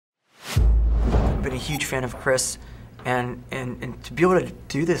been a huge fan of Chris, and to be able to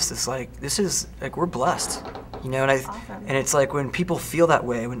do this is like, we're blessed, you know. And Awesome. and it's like when people feel that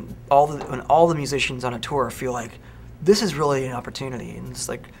way, when all the musicians on a tour feel like this is really an opportunity, and it's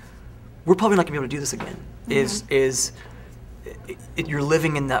like we're probably not gonna be able to do this again. You're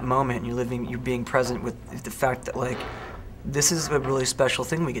living in that moment. You're being present with the fact that like this is a really special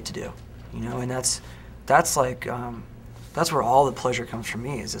thing we get to do, you know. And that's like that's where all the pleasure comes from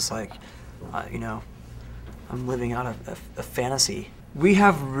me. Is just like you know, I'm living out a fantasy. We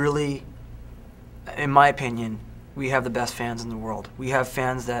have really, in my opinion, we have the best fans in the world. We have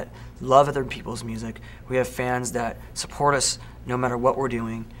fans that love other people's music. We have fans that support us no matter what we're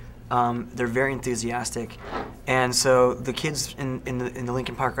doing. They're very enthusiastic, and so the kids in the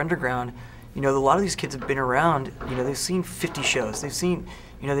Linkin Park Underground, you know, a lot of these kids have been around. You know, they've seen 50 shows. They've seen,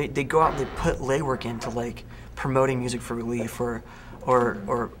 you know, they go out and they put legwork into like promoting Music for Relief or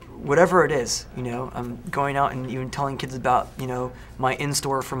whatever it is. You know, I'm going out and even telling kids about, you know, my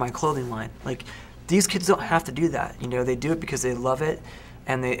in-store for my clothing line. Like, these kids don't have to do that. You know, they do it because they love it,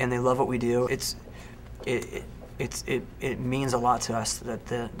 and they love what we do. It means a lot to us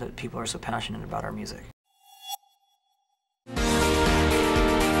that people are so passionate about our music.